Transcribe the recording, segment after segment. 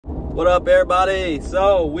What up, everybody?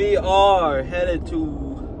 So we are headed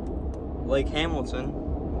to Lake Hamilton.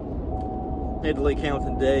 Headed to Lake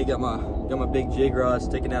Hamilton today. Got my big jig rod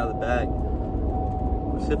sticking out of the back.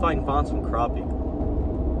 Let's see if I can find some crappie.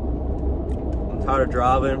 I'm tired of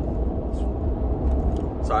driving.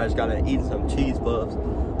 Sorry, I just gotta eat some cheese puffs.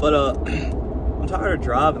 But I'm tired of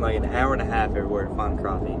driving like an hour and a half everywhere to find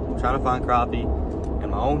crappie. I'm trying to find crappie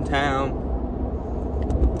in my own town.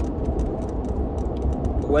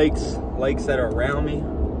 Lakes that are around me.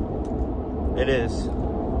 It is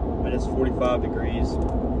 45 degrees.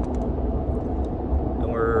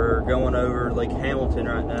 And we're going over Lake Hamilton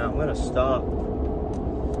right now. I'm gonna stop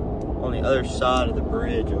on the other side of the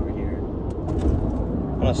bridge over here.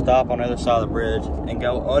 I'm gonna stop on the other side of the bridge and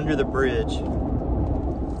go under the bridge.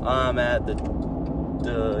 I'm at I'm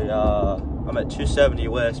at 270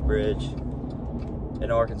 West Bridge in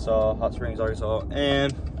Arkansas, Hot Springs, Arkansas,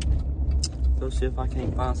 and go see if I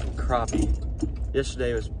can't find some crappie.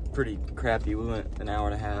 Yesterday was pretty crappy. We went an hour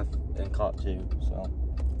and a half and caught two, so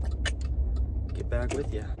get back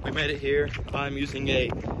with you. We made it here. I'm using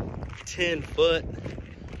a 10-foot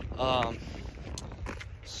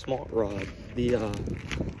smart rod, the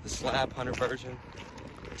slab hunter version,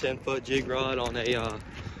 10-foot jig rod on a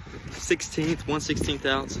 1/16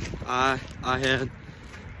 ounce I had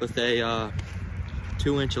with a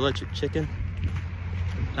 2-inch electric chicken.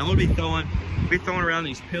 I'm gonna be throwing around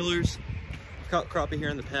these pillars. I've caught crappie here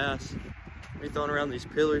in the past. I'll be throwing around these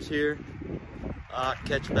pillars here.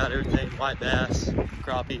 Catch about everything, white bass,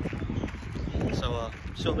 crappie. So,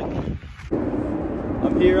 show me.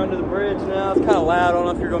 I'm here under the bridge now. It's kind of loud. I don't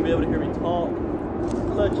know if you're gonna be able to hear me talk. It's a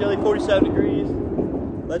little chilly, 47 degrees.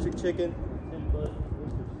 Electric chicken, 10-foot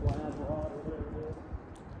slab rod or whatever it is.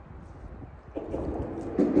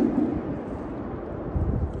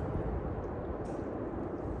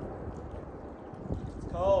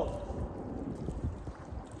 Cold.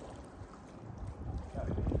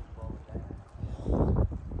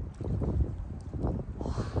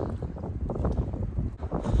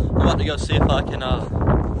 I'm about to go see if I can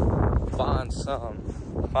find some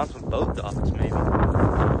boat docks, maybe.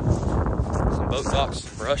 Some boat docks,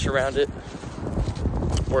 some brush around it,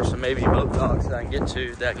 or some maybe boat docks that I can get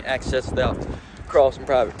to that I can access without crossing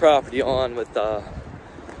private property on with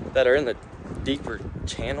that are in the deeper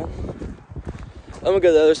channel. I'm gonna go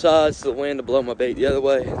to the other side so the wind to blow my bait the other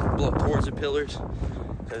way, blow it towards the pillars,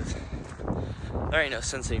 because there ain't no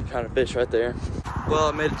sense in trying to fish right there. Well,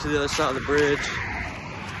 I made it to the other side of the bridge.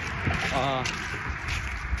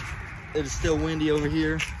 It is still windy over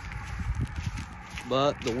here,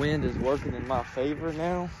 but the wind is working in my favor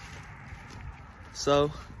now.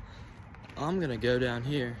 So I'm gonna go down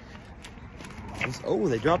here. Oh,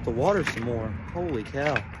 they dropped the water some more. Holy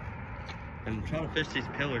cow. I'm trying to fish these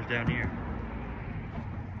pillars down here.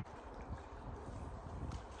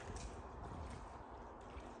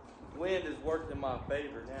 Wind is working in my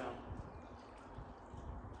favor now.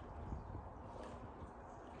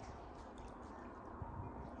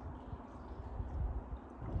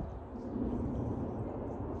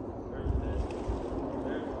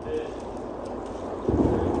 There's a fish.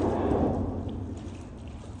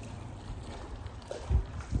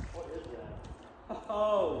 What is that?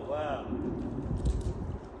 Oh, wow.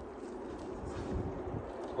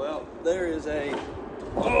 Well, there is a...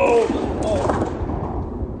 Oh!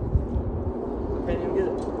 Can't even get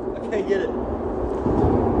it. I can't get it.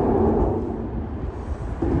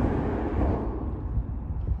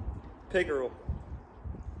 Pickerel.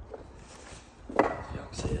 Y'all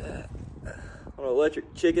can see that. On an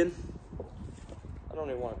electric chicken. I don't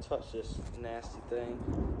even want to touch this nasty thing.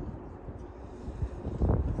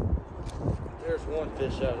 There's one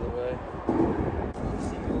fish out of the way.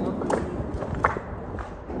 See more?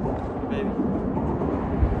 Baby.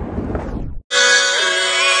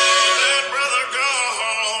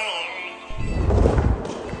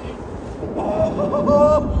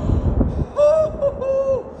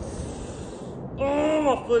 Oh,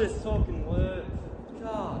 my foot is soaking wet.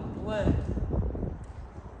 God bless.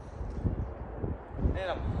 Man,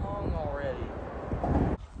 I'm hung already.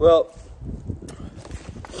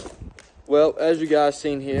 Well, as you guys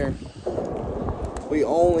seen here, we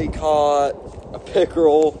only caught a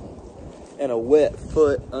pickerel and a wet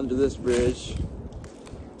foot under this bridge.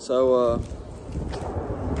 So,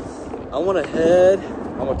 I'm gonna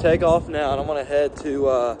take off now, and I'm gonna head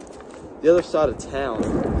to the other side of town,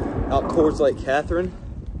 out towards Lake Catherine,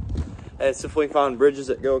 and see if we can find bridges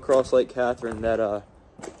that go across Lake Catherine that will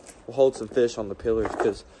hold some fish on the pillars,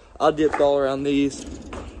 because I dipped all around these.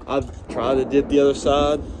 I've tried to dip the other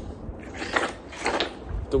side.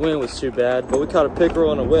 The wind was too bad, but we caught a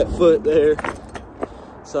pickerel and a wet foot there.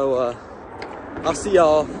 So I'll see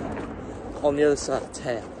y'all on the other side of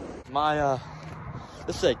town. My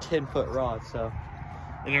this is a 10-foot rod, so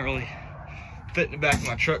it didn't really fit in the back of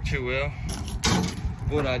my truck too well.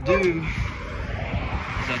 What I do is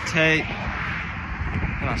I take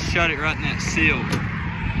and I shut it right in that seal.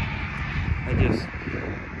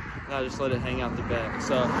 I just let it hang out the back.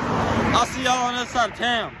 So I'll see y'all on the other side of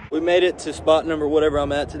town. We made it to spot number whatever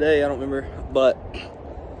I'm at today. I don't remember, but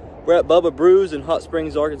we're at Bubba Brews in Hot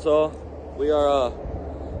Springs, Arkansas. We are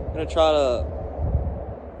gonna try to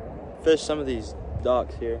fish some of these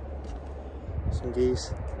docks here. Some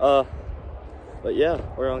geese. But yeah,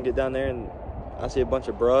 we're gonna get down there and I see a bunch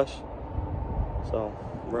of brush. So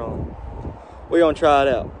we're gonna try it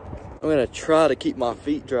out. I'm gonna try to keep my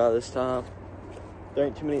feet dry this time. There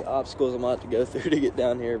ain't too many obstacles I might have to go through to get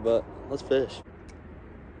down here, but let's fish.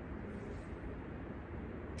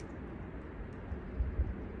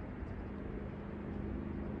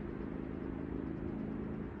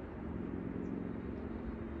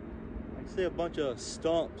 I can see a bunch of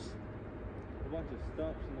stumps. A bunch of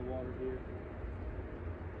stumps in the water here.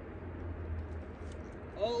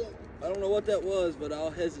 Oh, I don't know what that was, but I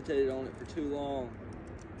hesitated on it for too long.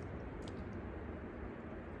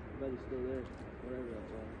 I bet it's still there, whatever that was.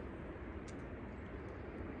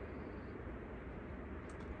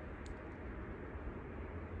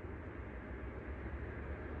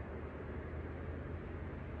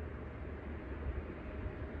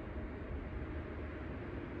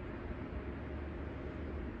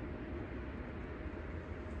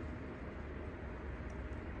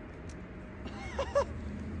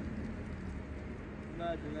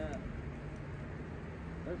 Imagine that.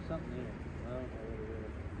 There's something here.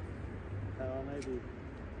 I don't know what it is.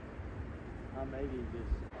 I maybe just...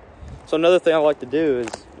 So another thing I like to do is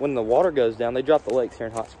when the water goes down, they drop the lakes here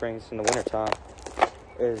in Hot Springs in the wintertime,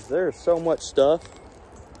 is there's so much stuff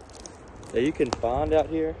that you can find out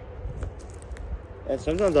here. And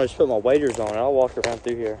sometimes I just put my waders on and I'll walk around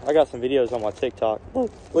through here. I got some videos on my TikTok. Look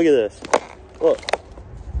at this. Look.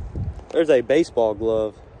 There's a baseball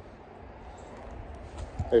glove.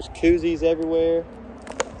 There's koozies everywhere.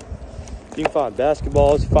 You can find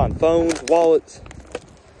basketballs, you find phones, wallets,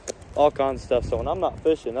 all kinds of stuff. So when I'm not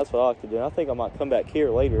fishing, that's what I like to do. And I think I might come back here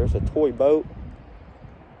later. There's a toy boat,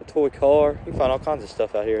 a toy car. You can find all kinds of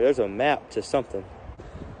stuff out here. There's a map to something.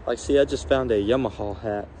 Like, see, I just found a Yamaha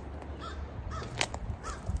hat. I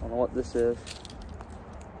don't know what this is.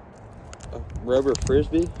 A rubber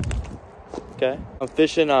frisbee. Okay. I'm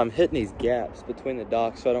fishing, I'm hitting these gaps between the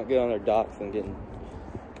docks so I don't get on their docks and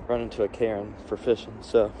run into a cairn for fishing.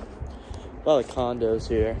 So a lot of condos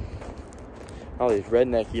here, all these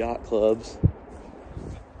redneck yacht clubs.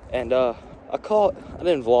 And I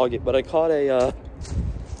didn't vlog it, but I caught a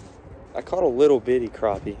little bitty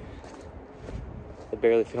crappie. I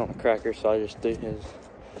barely fit on the cracker, so I just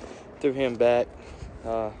threw him back.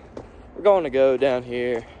 We're going to go down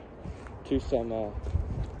here to some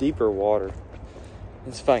deeper water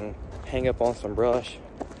and see if I can hang up on some brush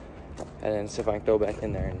and then see if I can throw back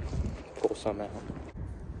in there and pull some out.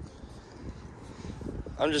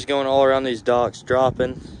 I'm just going all around these docks,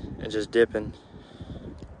 dropping and just dipping.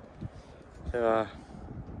 So,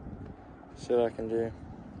 see what I can do.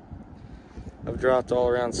 I've dropped all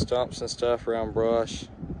around stumps and stuff, around brush.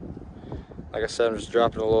 Like I said, I'm just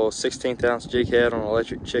dropping a little 16th ounce jig head on an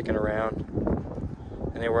electric chicken around.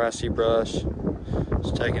 Anywhere I see brush,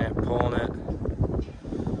 just taking it, pulling it,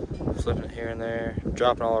 flipping it here and there,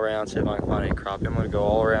 dropping all around, see if I can find any crappie. I'm gonna go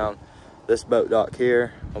all around this boat dock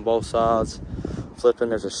here on both sides, flipping.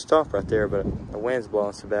 There's a stump right there, but the wind's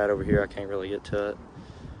blowing so bad over here I can't really get to it.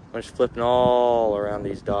 I'm just flipping all around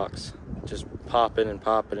these docks, just popping and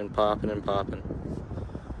popping and popping and popping.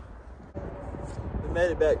 We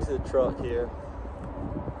made it back to the truck here.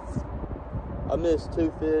 I missed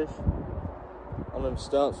 2 fish on them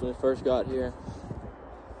stumps when we first got here.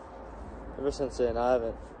 Ever since then, I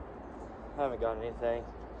haven't gotten anything.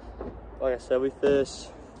 Like I said, we fished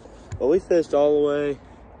all the way.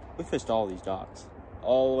 We fished all these docks,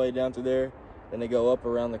 all the way down to there. Then they go up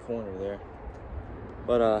around the corner there.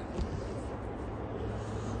 But I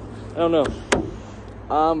don't know.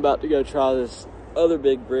 I'm about to go try this other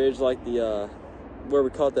big bridge, like the where we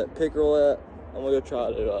caught that pickerel at. I'm gonna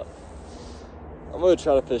try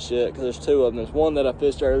to fish it because there's 2 of them. There's one that I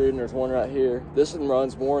fished earlier and there's one right here. This one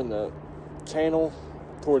runs more in the channel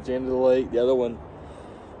towards the end of the lake. The other one,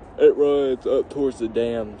 it runs up towards the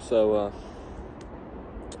dam. So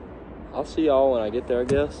I'll see y'all when I get there, I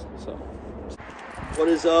guess. So what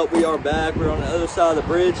is up? We are back. We're on the other side of the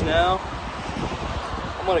bridge now.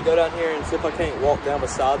 I'm gonna go down here and see if I can't walk down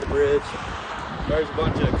beside the bridge. There's a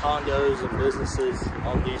bunch of condos and businesses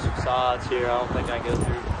on these sides here. I don't think I can go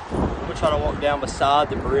through. I'm gonna try to walk down beside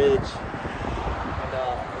the bridge and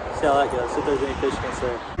see how that goes, see if there's any fish can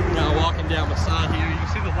there. Now walking down beside here, you can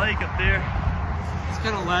see the lake up there. It's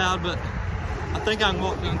kind of loud, but I think I can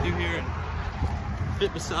walk down through here and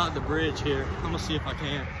fit beside the bridge here. I'm gonna see if I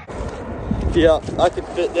can. Yeah, I can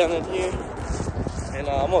fit down in here, and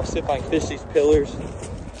I'm gonna see if I can fish these pillars.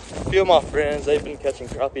 A few of my friends, they've been catching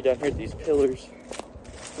crappie down here at these pillars.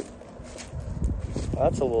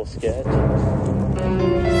 That's a little sketch.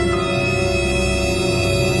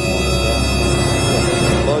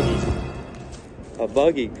 A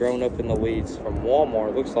buggy grown up in the weeds from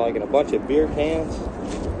Walmart, looks like, and a bunch of beer cans.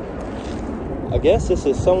 I guess this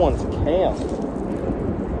is someone's camp.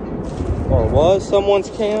 Or was someone's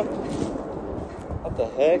camp. What the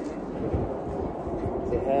heck?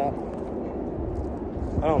 Is it hat?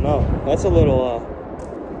 I don't know. That's a little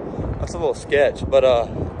sketch, but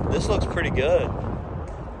this looks pretty good.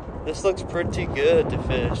 This looks pretty good to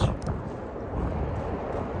fish.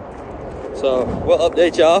 So we'll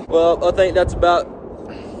update y'all. Well, I think that's about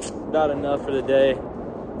enough for the day.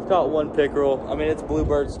 Caught one pickerel. I mean, it's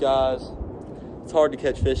bluebird skies. It's hard to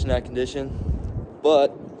catch fish in that condition,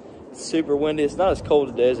 but it's super windy. It's not as cold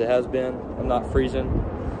today as it has been. I'm not freezing.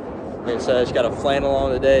 Like I said, I just got a flannel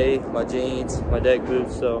on today, my jeans, my deck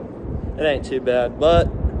boots, so it ain't too bad. But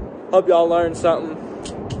hope y'all learned something.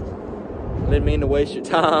 I didn't mean to waste your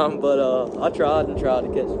time, but I tried to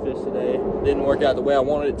catch fish today. It didn't work out the way I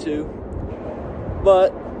wanted it to.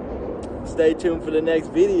 But stay tuned for the next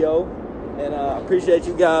video, and I appreciate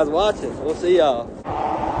you guys watching. We'll see y'all.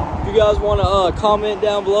 If you guys want to comment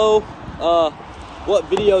down below what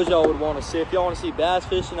videos y'all would want to see. If y'all want to see bass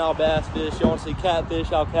fishing, I'll bass fish. If y'all want to see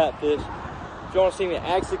catfish, I'll catfish. If y'all want to see me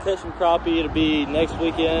actually catch some crappie, it'll be next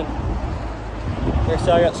weekend. Like I said,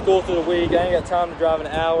 I got school through the week. I ain't got time to drive an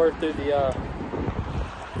hour through the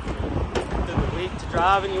week to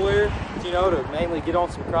drive anywhere, you know, to mainly get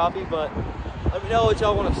on some crappie. But let me know what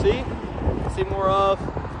y'all want to see more of,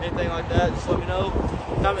 anything like that. Just let me know.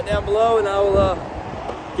 Comment down below, and I will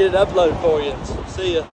get it uploaded for you. See ya.